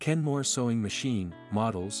Kenmore sewing machine,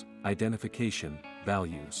 models, identification,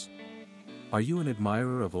 values. Are you an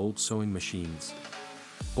admirer of old sewing machines?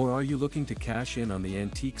 Or are you looking to cash in on the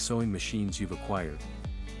antique sewing machines you've acquired?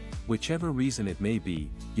 Whichever reason it may be,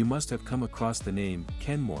 you must have come across the name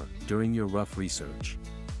Kenmore during your rough research.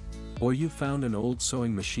 Or you found an old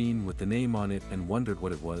sewing machine with the name on it and wondered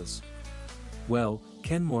what it was. Well,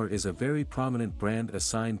 Kenmore is a very prominent brand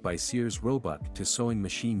assigned by Sears Roebuck to sewing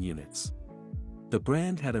machine units. The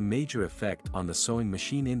brand had a major effect on the sewing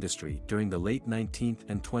machine industry during the late 19th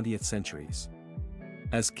and 20th centuries.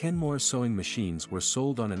 As Kenmore sewing machines were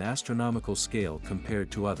sold on an astronomical scale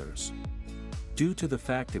compared to others. Due to the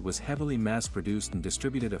fact it was heavily mass-produced and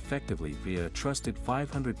distributed effectively via a trusted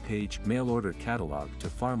 500-page mail-order catalog to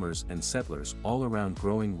farmers and settlers all around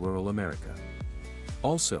growing rural America.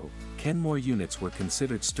 Also, Kenmore units were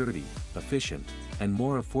considered sturdy, efficient, and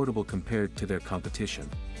more affordable compared to their competition,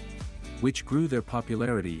 which grew their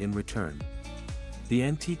popularity in return. The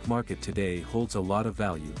antique market today holds a lot of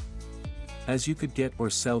value, as you could get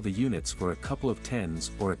or sell the units for a couple of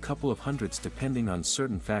tens or a couple of hundreds depending on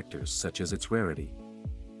certain factors such as its rarity.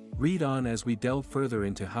 Read on as we delve further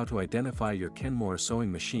into how to identify your Kenmore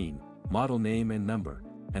sewing machine, model name and number,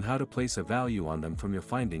 and how to place a value on them from your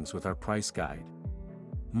findings with our price guide.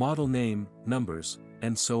 Model name, numbers,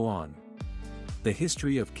 and so on. The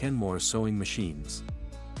history of Kenmore sewing machines.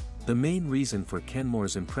 The main reason for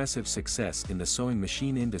Kenmore's impressive success in the sewing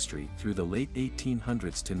machine industry through the late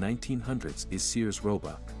 1800s to 1900s is Sears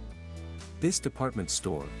Roebuck. This department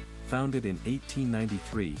store, founded in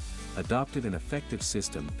 1893, adopted an effective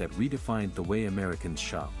system that redefined the way Americans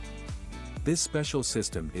shop. This special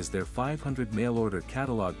system is their 500 mail-order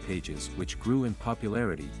catalog pages which grew in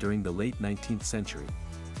popularity during the late 19th century.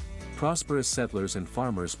 Prosperous settlers and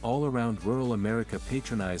farmers all around rural America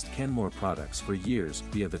patronized Kenmore products for years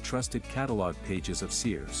via the trusted catalog pages of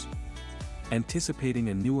Sears, anticipating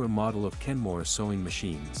a newer model of Kenmore sewing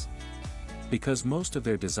machines. Because most of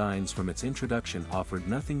their designs from its introduction offered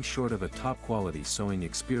nothing short of a top-quality sewing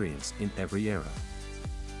experience in every era.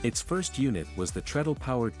 Its first unit was the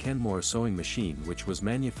treadle-powered Kenmore sewing machine which was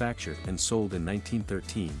manufactured and sold in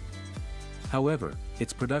 1913. However,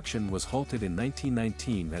 its production was halted in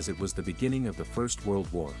 1919 as it was the beginning of the First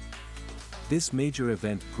World War. This major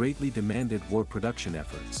event greatly demanded war production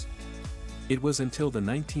efforts. It was until the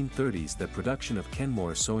 1930s that production of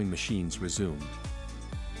Kenmore sewing machines resumed.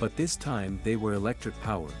 But this time they were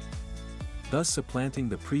electric-powered, thus supplanting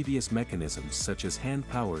the previous mechanisms such as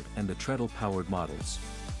hand-powered and the treadle-powered models.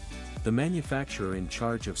 The manufacturer in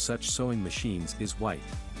charge of such sewing machines is White,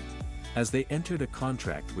 as they entered a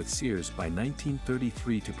contract with Sears by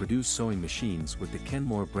 1933 to produce sewing machines with the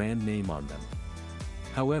Kenmore brand name on them.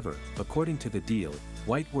 However, according to the deal,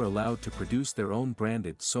 White were allowed to produce their own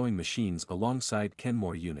branded sewing machines alongside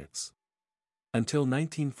Kenmore units. Until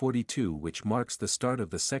 1942, which marks the start of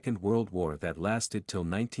the Second World War that lasted till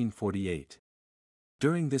 1948.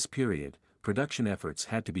 During this period, production efforts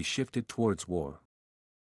had to be shifted towards war.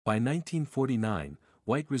 By 1949,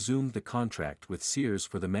 White resumed the contract with Sears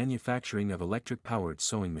for the manufacturing of electric-powered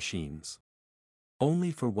sewing machines, only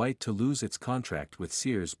for White to lose its contract with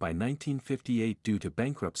Sears by 1958 due to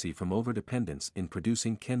bankruptcy from overdependence in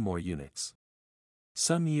producing Kenmore units.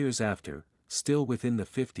 Some years after, still within the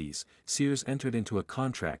 50s, Sears entered into a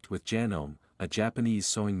contract with Janome, a Japanese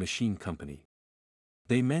sewing machine company.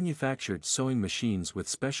 They manufactured sewing machines with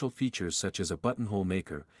special features such as a buttonhole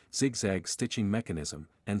maker, zigzag stitching mechanism,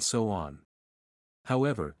 and so on.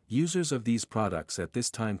 However, users of these products at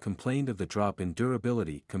this time complained of the drop in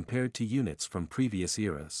durability compared to units from previous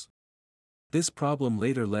eras. This problem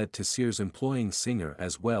later led to Sears employing Singer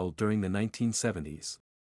as well during the 1970s.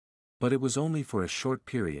 But it was only for a short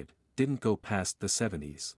period, didn't go past the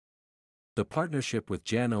 70s. The partnership with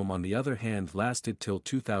Janome on the other hand lasted till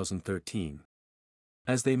 2013.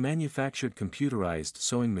 As they manufactured computerized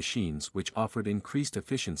sewing machines which offered increased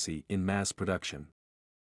efficiency in mass production.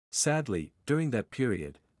 Sadly, during that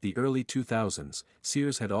period, the early 2000s,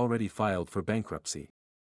 Sears had already filed for bankruptcy.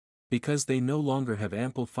 Because they no longer have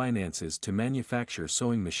ample finances to manufacture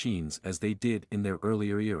sewing machines as they did in their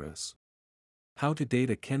earlier eras. How to date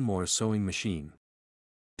a Kenmore sewing machine.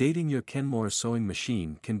 Dating your Kenmore sewing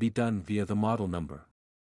machine can be done via the model number.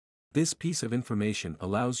 This piece of information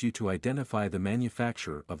allows you to identify the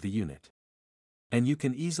manufacturer of the unit. And you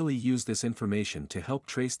can easily use this information to help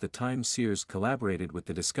trace the time Sears collaborated with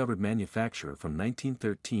the discovered manufacturer from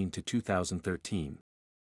 1913 to 2013.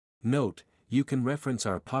 Note, you can reference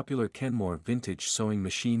our popular Kenmore vintage sewing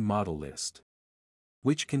machine model list,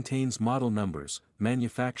 which contains model numbers,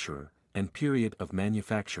 manufacturer, and period of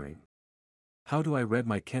manufacturing. How do I read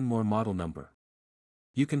my Kenmore model number?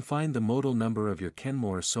 You can find the model number of your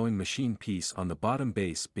Kenmore sewing machine piece on the bottom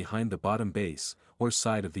base behind the bottom base, or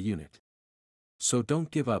side of the unit. So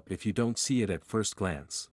don't give up if you don't see it at first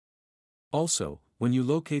glance. Also, when you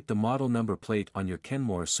locate the model number plate on your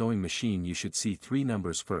Kenmore sewing machine, you should see three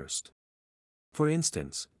numbers first. For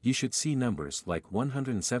instance, you should see numbers like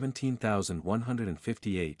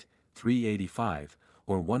 117,158, 385,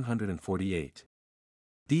 or 148.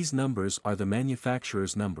 These numbers are the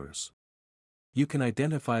manufacturer's numbers. You can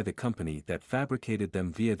identify the company that fabricated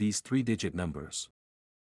them via these three-digit numbers.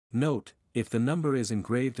 Note, if the number is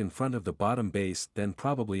engraved in front of the bottom base, then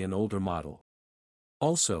probably an older model.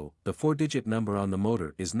 Also, the four-digit number on the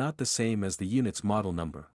motor is not the same as the unit's model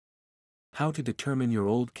number. How to determine your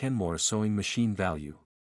old Kenmore sewing machine value.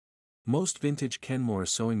 Most vintage Kenmore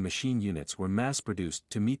sewing machine units were mass-produced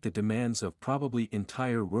to meet the demands of probably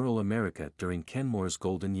entire rural America during Kenmore's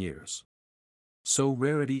golden years. So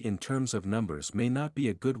rarity in terms of numbers may not be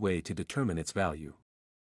a good way to determine its value.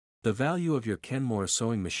 The value of your Kenmore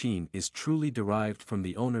sewing machine is truly derived from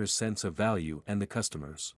the owner's sense of value and the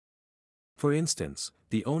customer's. For instance,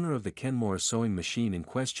 the owner of the Kenmore sewing machine in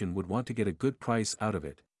question would want to get a good price out of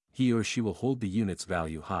it. He or she will hold the unit's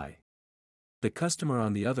value high. The customer,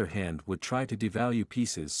 on the other hand, would try to devalue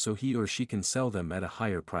pieces so he or she can sell them at a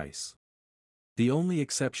higher price. The only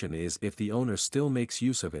exception is if the owner still makes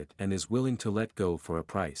use of it and is willing to let go for a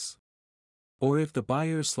price. Or if the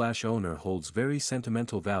buyer/owner holds very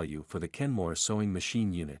sentimental value for the Kenmore sewing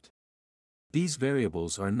machine unit. These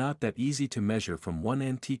variables are not that easy to measure from one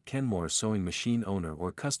antique Kenmore sewing machine owner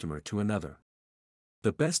or customer to another.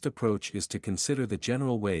 The best approach is to consider the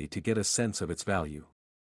general way to get a sense of its value.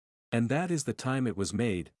 And that is the time it was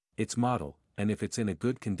made, its model, and if it's in a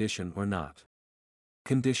good condition or not.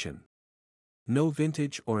 Condition. No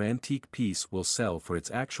vintage or antique piece will sell for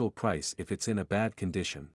its actual price if it's in a bad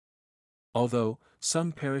condition. Although,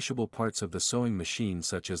 some perishable parts of the sewing machine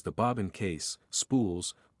such as the bobbin case,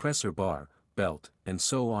 spools, presser bar, belt, and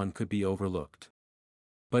so on could be overlooked.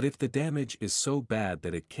 But if the damage is so bad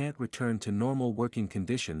that it can't return to normal working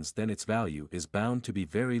conditions, then its value is bound to be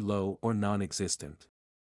very low or non-existent.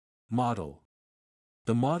 Model.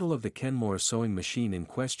 The model of the Kenmore sewing machine in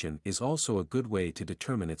question is also a good way to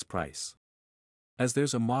determine its price. As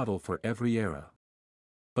there's a model for every era.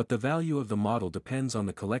 But the value of the model depends on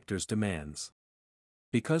the collector's demands.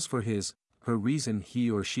 Because for her reason he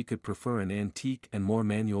or she could prefer an antique and more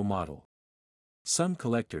manual model. Some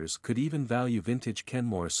collectors could even value vintage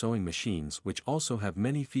Kenmore sewing machines which also have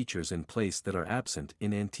many features in place that are absent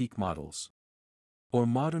in antique models. Or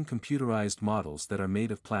modern computerized models that are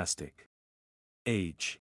made of plastic.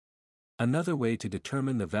 Age. Another way to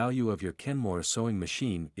determine the value of your Kenmore sewing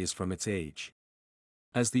machine is from its age.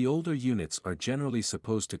 As the older units are generally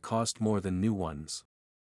supposed to cost more than new ones.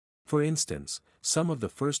 For instance, some of the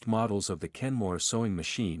first models of the Kenmore sewing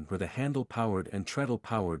machine were the handle-powered and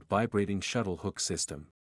treadle-powered vibrating shuttle hook system.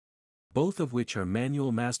 Both of which are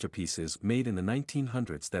manual masterpieces made in the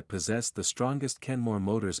 1900s that possess the strongest Kenmore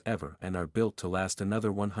motors ever and are built to last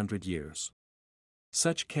another 100 years.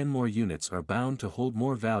 Such Kenmore units are bound to hold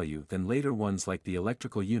more value than later ones like the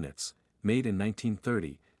electrical units, made in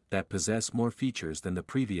 1930, that possess more features than the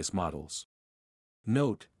previous models.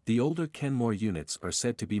 Note, the older Kenmore units are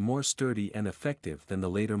said to be more sturdy and effective than the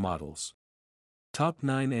later models. Top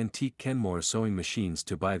 9 Antique Kenmore Sewing Machines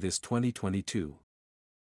to Buy This 2022.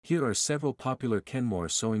 Here are several popular Kenmore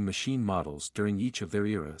sewing machine models during each of their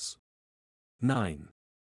eras. 9.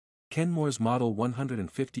 Kenmore's Model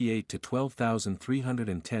 158 to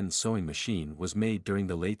 12310 sewing machine was made during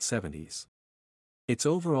the late 70s. Its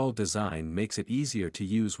overall design makes it easier to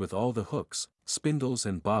use with all the hooks, spindles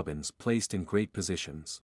and bobbins placed in great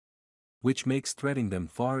positions. Which makes threading them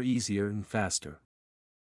far easier and faster.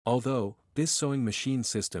 Although, this sewing machine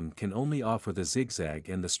system can only offer the zigzag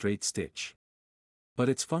and the straight stitch. But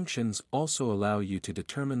its functions also allow you to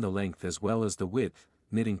determine the length as well as the width,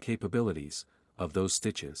 knitting capabilities, of those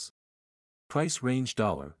stitches. Price range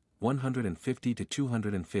 $150 to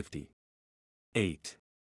 $250. 8.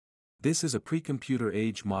 This is a pre-computer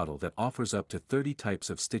age model that offers up to 30 types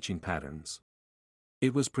of stitching patterns.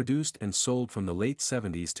 It was produced and sold from the late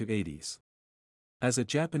 70s to 80s. As a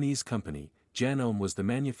Japanese company, Janome was the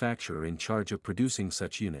manufacturer in charge of producing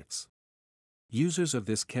such units. Users of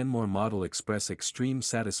this Kenmore model express extreme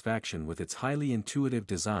satisfaction with its highly intuitive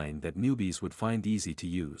design that newbies would find easy to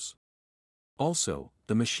use. Also,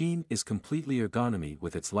 the machine is completely ergonomy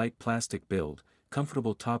with its light plastic build,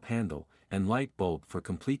 comfortable top handle, and light bulb for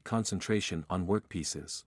complete concentration on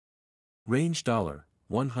workpieces. Range $100,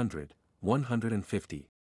 $150.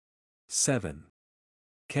 7.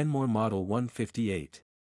 Kenmore Model 158.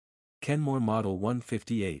 Kenmore Model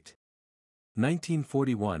 158.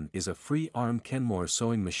 1941 is a free-arm Kenmore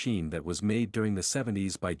sewing machine that was made during the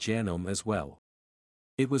 70s by Janome as well.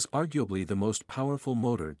 It was arguably the most powerful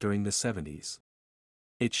motor during the 70s.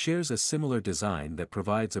 It shares a similar design that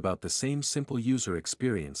provides about the same simple user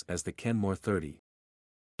experience as the Kenmore 30.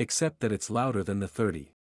 Except that it's louder than the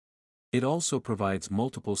 30. It also provides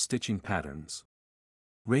multiple stitching patterns.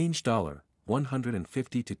 Range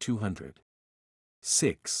 $150 to 200.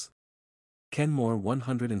 6. Kenmore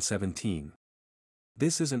 117.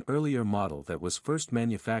 This is an earlier model that was first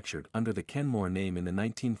manufactured under the Kenmore name in the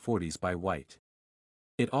 1940s by White.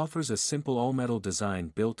 It offers a simple all-metal design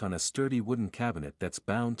built on a sturdy wooden cabinet that's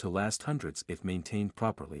bound to last hundreds if maintained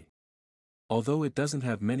properly. Although it doesn't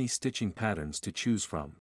have many stitching patterns to choose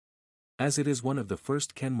from, as it is one of the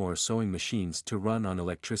first Kenmore sewing machines to run on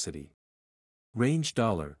electricity. Range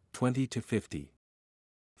 $20 to 50.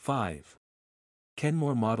 5.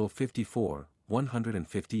 Kenmore Model 54,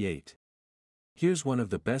 158. Here's one of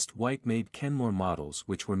the best White-made Kenmore models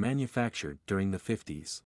which were manufactured during the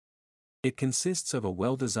 50s. It consists of a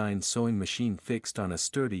well-designed sewing machine fixed on a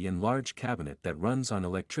sturdy and large cabinet that runs on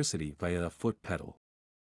electricity via a foot pedal.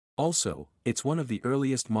 Also, it's one of the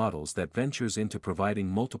earliest models that ventures into providing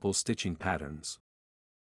multiple stitching patterns,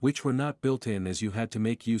 which were not built in as you had to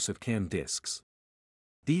make use of cam discs.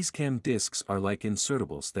 These cam discs are like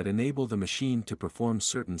insertables that enable the machine to perform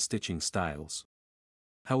certain stitching styles.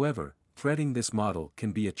 However, threading this model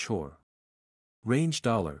can be a chore. Range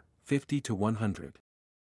 $50 to 100.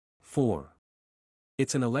 4.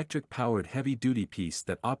 It's an electric-powered heavy-duty piece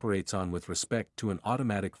that operates on with respect to an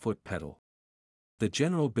automatic foot pedal. The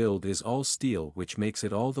general build is all steel, which makes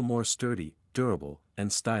it all the more sturdy, durable,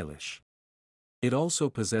 and stylish. It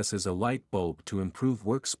also possesses a light bulb to improve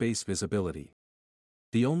workspace visibility.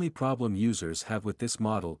 The only problem users have with this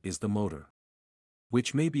model is the motor,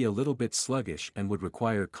 which may be a little bit sluggish and would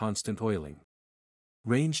require constant oiling.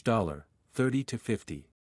 Range $30 to 50.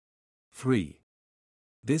 3.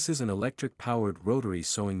 This is an electric-powered rotary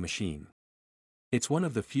sewing machine. It's one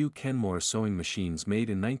of the few Kenmore sewing machines made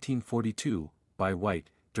in 1942, by White,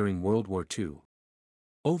 during World War II.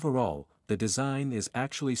 Overall, the design is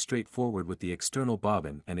actually straightforward with the external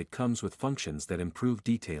bobbin, and it comes with functions that improve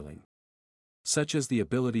detailing, such as the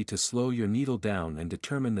ability to slow your needle down and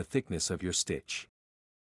determine the thickness of your stitch.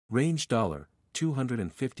 Range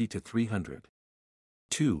 $250 to 300.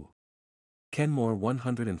 2. Kenmore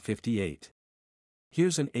 158.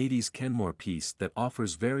 Here's an 80s Kenmore piece that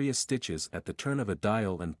offers various stitches at the turn of a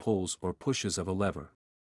dial and pulls or pushes of a lever.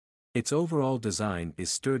 Its overall design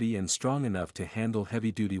is sturdy and strong enough to handle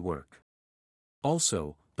heavy-duty work.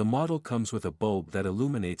 Also, the model comes with a bulb that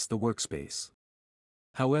illuminates the workspace.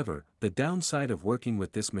 However, the downside of working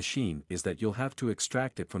with this machine is that you'll have to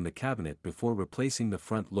extract it from the cabinet before replacing the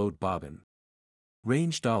front load bobbin.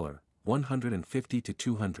 Range $150 to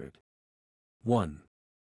 200. 1.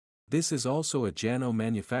 This is also a Janome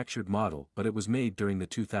manufactured model, but it was made during the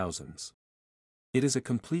 2000s. It is a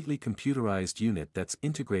completely computerized unit that's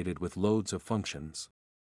integrated with loads of functions.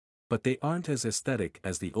 But they aren't as aesthetic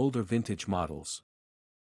as the older vintage models,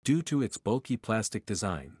 due to its bulky plastic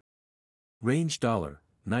design. Range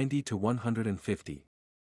 $90 to 150.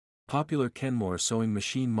 Popular Kenmore sewing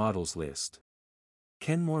machine models list.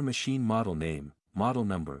 Kenmore machine model name, model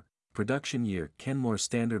number, production year Kenmore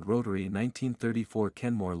standard rotary 1934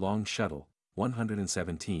 Kenmore long shuttle,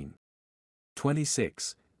 117.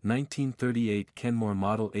 26, 1938 Kenmore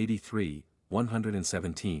model 83,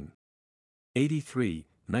 117. 83,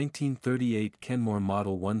 1938 Kenmore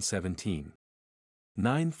model 117.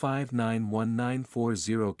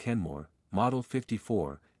 9591940 Kenmore, model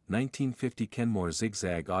 54, 1950 Kenmore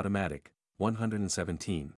zigzag automatic,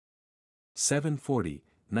 117. 740,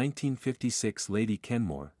 1956 Lady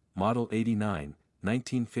Kenmore, model 89,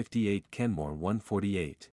 1958 Kenmore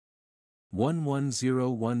 148.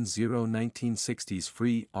 11010 1960s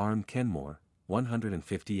free arm Kenmore,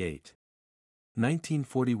 158.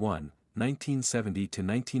 1941, 1970 to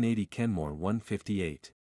 1980 Kenmore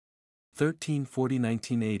 158. 1340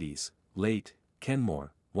 1980s, late,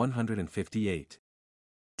 Kenmore, 158.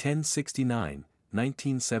 1069,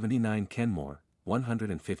 1979 Kenmore,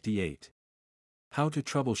 158. How to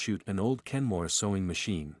troubleshoot an old Kenmore sewing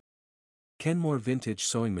machine. Kenmore vintage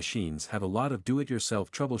sewing machines have a lot of do-it-yourself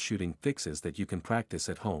troubleshooting fixes that you can practice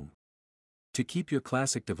at home, to keep your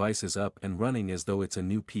classic devices up and running as though it's a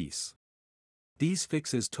new piece. These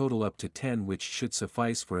fixes total up to 10, which should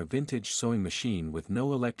suffice for a vintage sewing machine with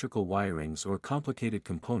no electrical wirings or complicated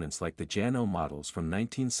components like the Janome models from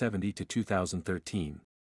 1970 to 2013.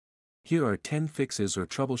 Here are 10 fixes or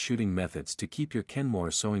troubleshooting methods to keep your Kenmore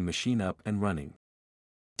sewing machine up and running.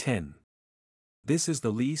 10. This is the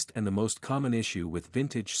least and the most common issue with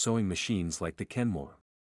vintage sewing machines like the Kenmore.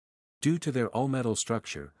 Due to their all-metal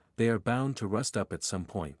structure, they are bound to rust up at some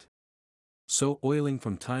point. So oiling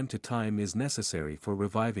from time to time is necessary for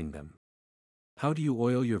reviving them. How do you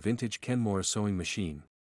oil your vintage Kenmore sewing machine?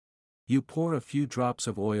 You pour a few drops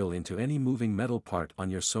of oil into any moving metal part on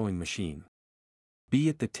your sewing machine. Be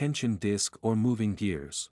it the tension disc or moving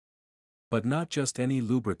gears. But not just any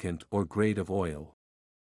lubricant or grade of oil.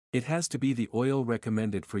 It has to be the oil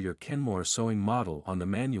recommended for your Kenmore sewing model on the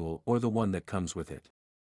manual or the one that comes with it.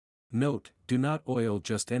 Note, do not oil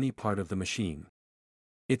just any part of the machine.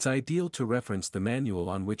 It's ideal to reference the manual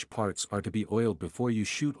on which parts are to be oiled before you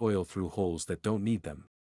shoot oil through holes that don't need them,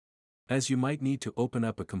 as you might need to open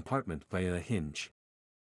up a compartment via a hinge.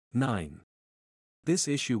 9. This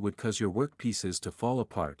issue would cause your workpieces to fall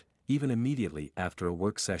apart, even immediately after a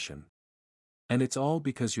work session. And it's all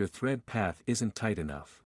because your thread path isn't tight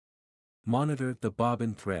enough. Monitor the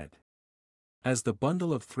bobbin thread. As the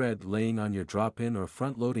bundle of thread laying on your drop-in or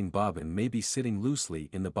front-loading bobbin may be sitting loosely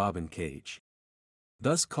in the bobbin cage,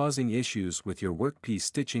 thus causing issues with your workpiece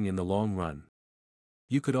stitching in the long run.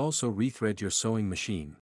 You could also rethread your sewing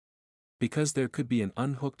machine, because there could be an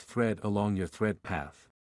unhooked thread along your thread path.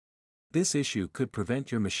 This issue could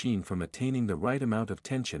prevent your machine from attaining the right amount of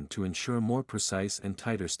tension to ensure more precise and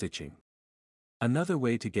tighter stitching. Another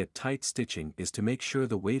way to get tight stitching is to make sure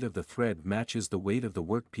the weight of the thread matches the weight of the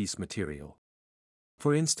workpiece material.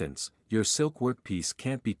 For instance, your silk workpiece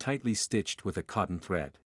can't be tightly stitched with a cotton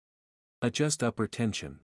thread. Adjust upper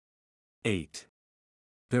tension. 8.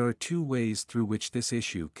 There are two ways through which this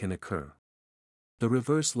issue can occur. The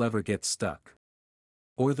reverse lever gets stuck,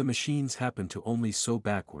 or the machines happen to only sew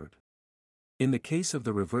backward. In the case of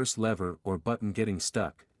the reverse lever or button getting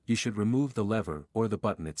stuck, you should remove the lever or the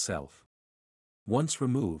button itself. Once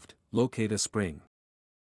removed, locate a spring.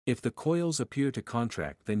 If the coils appear to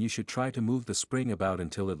contract, then you should try to move the spring about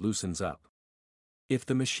until it loosens up. If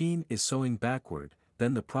the machine is sewing backward,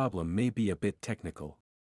 then the problem may be a bit technical,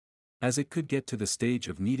 as it could get to the stage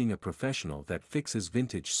of needing a professional that fixes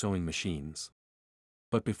vintage sewing machines.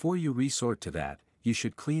 But before you resort to that, you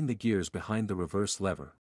should clean the gears behind the reverse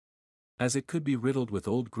lever, as it could be riddled with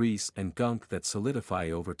old grease and gunk that solidify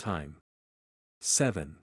over time.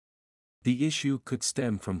 7. The issue could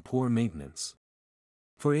stem from poor maintenance.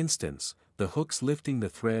 For instance, the hooks lifting the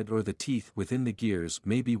thread or the teeth within the gears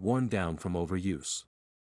may be worn down from overuse.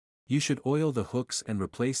 You should oil the hooks and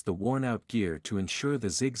replace the worn-out gear to ensure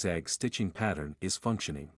the zigzag stitching pattern is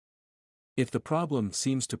functioning. If the problem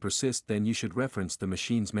seems to persist, then you should reference the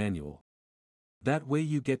machine's manual. That way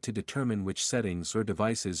you get to determine which settings or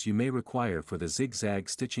devices you may require for the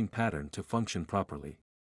zigzag stitching pattern to function properly.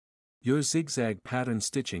 Your zigzag pattern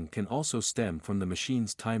stitching can also stem from the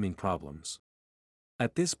machine's timing problems.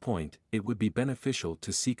 At this point, it would be beneficial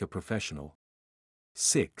to seek a professional.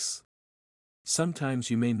 6. Sometimes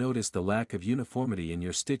you may notice the lack of uniformity in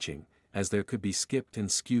your stitching, as there could be skipped and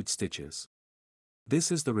skewed stitches.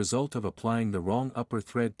 This is the result of applying the wrong upper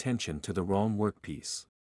thread tension to the wrong workpiece.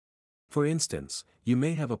 For instance, you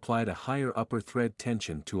may have applied a higher upper thread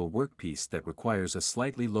tension to a workpiece that requires a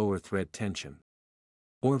slightly lower thread tension,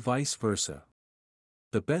 or vice versa.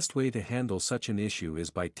 The best way to handle such an issue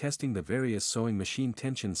is by testing the various sewing machine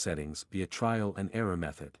tension settings via trial and error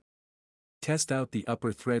method. Test out the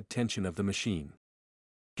upper thread tension of the machine.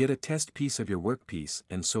 Get a test piece of your workpiece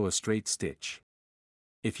and sew a straight stitch.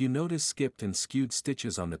 If you notice skipped and skewed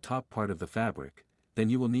stitches on the top part of the fabric, then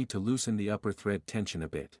you will need to loosen the upper thread tension a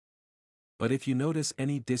bit. But if you notice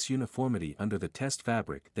any disuniformity under the test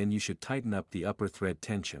fabric, then you should tighten up the upper thread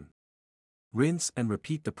tension. Rinse and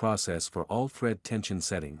repeat the process for all thread tension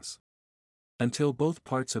settings, until both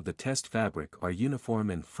parts of the test fabric are uniform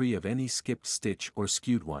and free of any skipped stitch or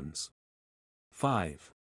skewed ones.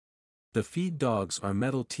 5. The feed dogs are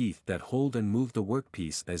metal teeth that hold and move the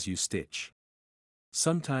workpiece as you stitch.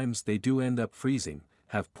 Sometimes they do end up freezing,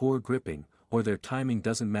 have poor gripping, or their timing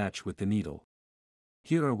doesn't match with the needle.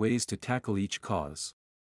 Here are ways to tackle each cause.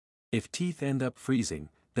 If teeth end up freezing,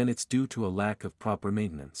 then it's due to a lack of proper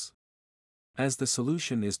maintenance, as the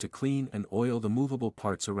solution is to clean and oil the movable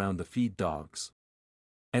parts around the feed dogs.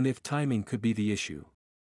 And if timing could be the issue,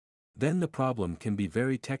 then the problem can be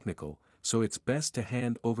very technical, so it's best to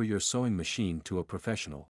hand over your sewing machine to a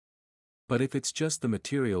professional. But if it's just the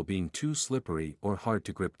material being too slippery or hard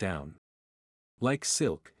to grip down, like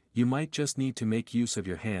silk, you might just need to make use of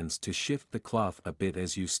your hands to shift the cloth a bit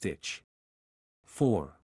as you stitch.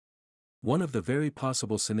 4. One of the very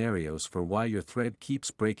possible scenarios for why your thread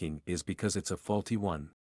keeps breaking is because it's a faulty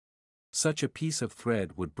one. Such a piece of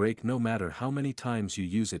thread would break no matter how many times you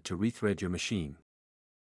use it to rethread your machine.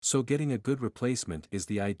 So getting a good replacement is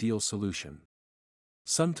the ideal solution.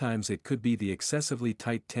 Sometimes it could be the excessively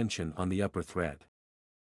tight tension on the upper thread.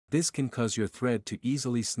 This can cause your thread to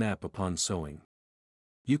easily snap upon sewing.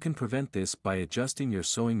 You can prevent this by adjusting your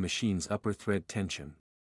sewing machine's upper thread tension.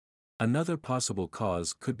 Another possible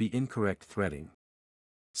cause could be incorrect threading.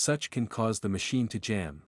 Such can cause the machine to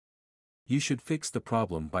jam. You should fix the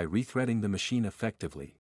problem by rethreading the machine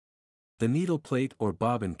effectively. The needle plate or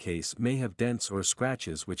bobbin case may have dents or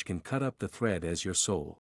scratches which can cut up the thread as you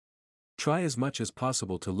sew. Try as much as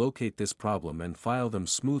possible to locate this problem and file them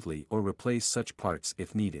smoothly or replace such parts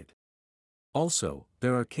if needed. Also,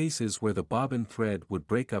 there are cases where the bobbin thread would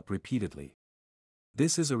break up repeatedly.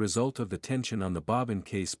 This is a result of the tension on the bobbin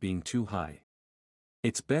case being too high.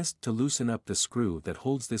 It's best to loosen up the screw that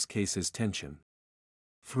holds this case's tension.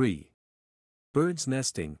 3. Birds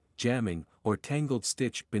nesting, jamming, or tangled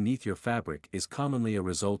stitch beneath your fabric is commonly a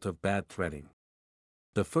result of bad threading.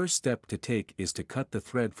 The first step to take is to cut the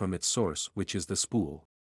thread from its source, which is the spool.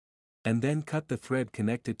 And then cut the thread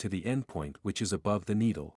connected to the endpoint, which is above the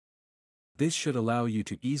needle. This should allow you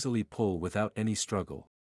to easily pull without any struggle.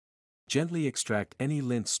 Gently extract any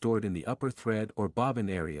lint stored in the upper thread or bobbin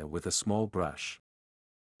area with a small brush.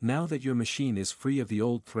 Now that your machine is free of the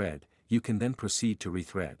old thread, you can then proceed to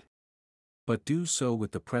rethread. But do so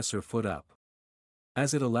with the presser foot up,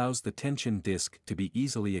 as it allows the tension disc to be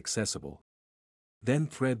easily accessible. Then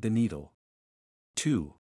thread the needle.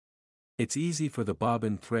 2. It's easy for the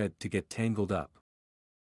bobbin thread to get tangled up,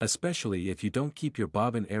 especially if you don't keep your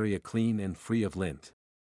bobbin area clean and free of lint.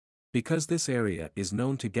 Because this area is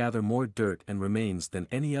known to gather more dirt and remains than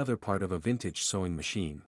any other part of a vintage sewing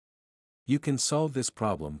machine. You can solve this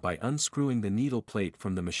problem by unscrewing the needle plate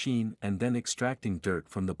from the machine and then extracting dirt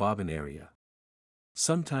from the bobbin area.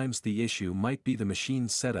 Sometimes the issue might be the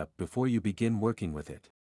machine's setup before you begin working with it.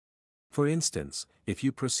 For instance, if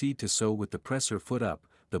you proceed to sew with the presser foot up,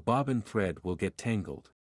 the bobbin thread will get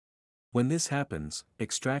tangled. When this happens,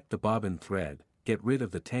 extract the bobbin thread, get rid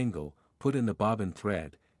of the tangle, put in the bobbin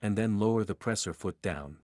thread, and then lower the presser foot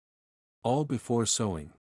down. All before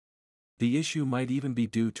sewing. The issue might even be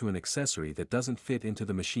due to an accessory that doesn't fit into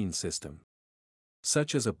the machine system,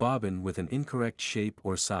 such as a bobbin with an incorrect shape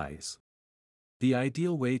or size. The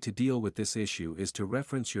ideal way to deal with this issue is to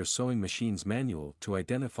reference your sewing machine's manual to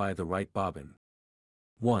identify the right bobbin.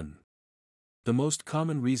 1. The most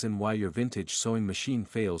common reason why your vintage sewing machine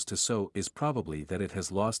fails to sew is probably that it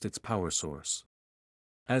has lost its power source,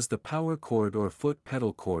 as the power cord or foot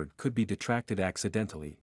pedal cord could be detracted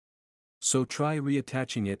accidentally. So try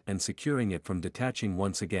reattaching it and securing it from detaching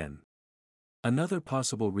once again. Another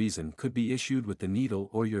possible reason could be issued with the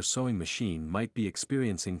needle, or your sewing machine might be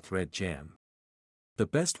experiencing thread jam. The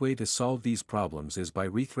best way to solve these problems is by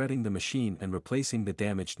rethreading the machine and replacing the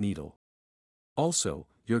damaged needle. Also,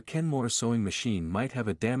 your Kenmore sewing machine might have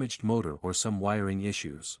a damaged motor or some wiring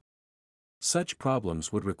issues. Such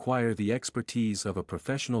problems would require the expertise of a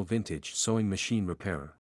professional vintage sewing machine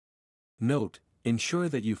repairer. Note: ensure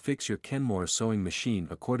that you fix your Kenmore sewing machine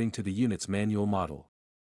according to the unit's manual model.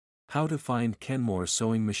 How to find Kenmore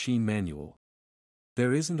sewing machine manual?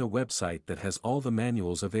 There isn't a website that has all the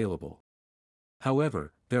manuals available.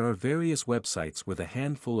 However, there are various websites with a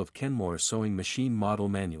handful of Kenmore sewing machine model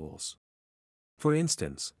manuals. For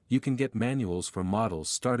instance, you can get manuals for models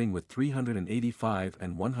starting with 385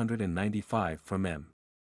 and 195 from M.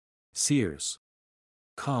 Sears.com.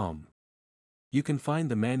 You can find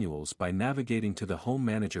the manuals by navigating to the Home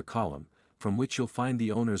Manager column, from which you'll find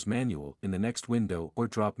the owner's manual in the next window or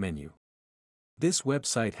drop menu. This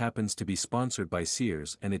website happens to be sponsored by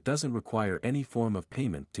Sears, and it doesn't require any form of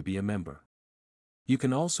payment to be a member. You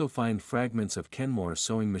can also find fragments of Kenmore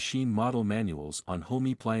sewing machine model manuals on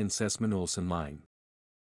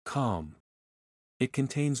homeappliancesmanualsonline.com. It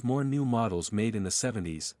contains more new models made in the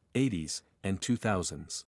 70s, 80s, and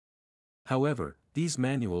 2000s. However, these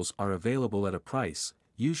manuals are available at a price,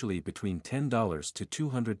 usually between $10 to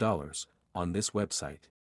 $200, on this website.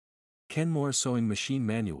 Kenmore sewing machine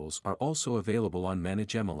manuals are also available on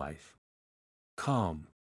manageemalife.com.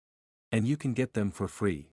 And you can get them for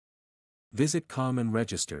free. Visit com and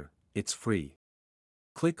register, it's free.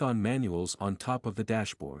 Click on Manuals on top of the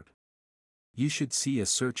dashboard. You should see a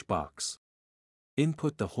search box.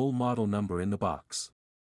 Input the whole model number in the box.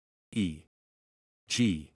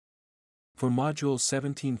 E.g. For module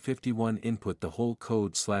 1751, input the whole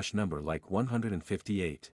code/number like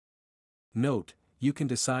 158. Note: you can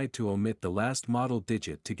decide to omit the last model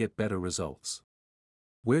digit to get better results.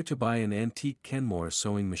 Where to buy an antique Kenmore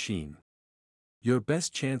sewing machine? Your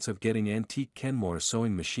best chance of getting antique Kenmore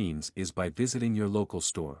sewing machines is by visiting your local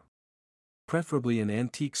store. preferably an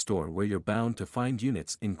antique store where you're bound to find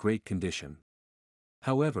units in great condition.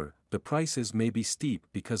 However, the prices may be steep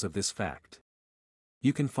because of this fact.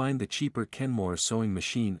 You can find the cheaper Kenmore sewing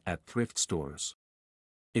machine at thrift stores.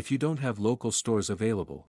 If you don't have local stores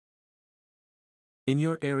available in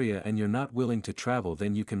your area and you're not willing to travel,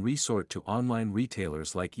 then you can resort to online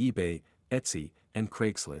retailers like eBay, Etsy, and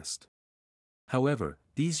Craigslist. However,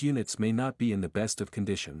 these units may not be in the best of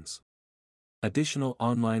conditions. Additional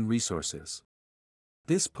online resources.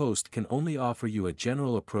 This post can only offer you a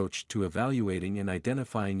general approach to evaluating and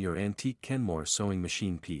identifying your antique Kenmore sewing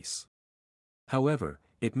machine piece. However,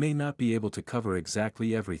 it may not be able to cover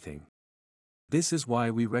exactly everything. This is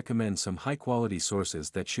why we recommend some high-quality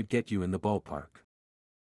sources that should get you in the ballpark.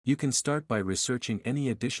 You can start by researching any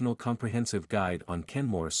additional comprehensive guide on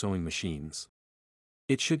Kenmore sewing machines.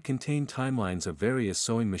 It should contain timelines of various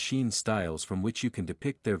sewing machine styles from which you can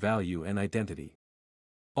depict their value and identity.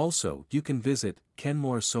 Also, you can visit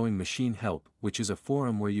Kenmore Sewing Machine Help, which is a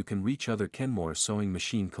forum where you can reach other Kenmore sewing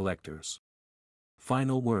machine collectors.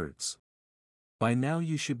 Final words. By now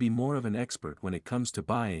you should be more of an expert when it comes to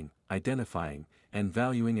buying, identifying, and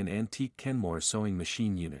valuing an antique Kenmore sewing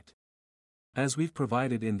machine unit. As we've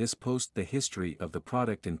provided in this post the history of the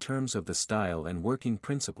product in terms of the style and working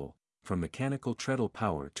principle, from mechanical treadle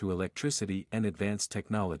power to electricity and advanced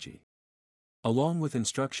technology, along with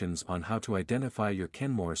instructions on how to identify your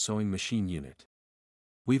Kenmore sewing machine unit.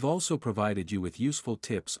 We've also provided you with useful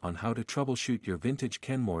tips on how to troubleshoot your vintage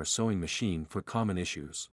Kenmore sewing machine for common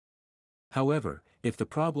issues. However, if the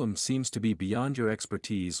problem seems to be beyond your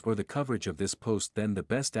expertise or the coverage of this post, then the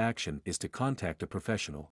best action is to contact a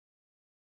professional.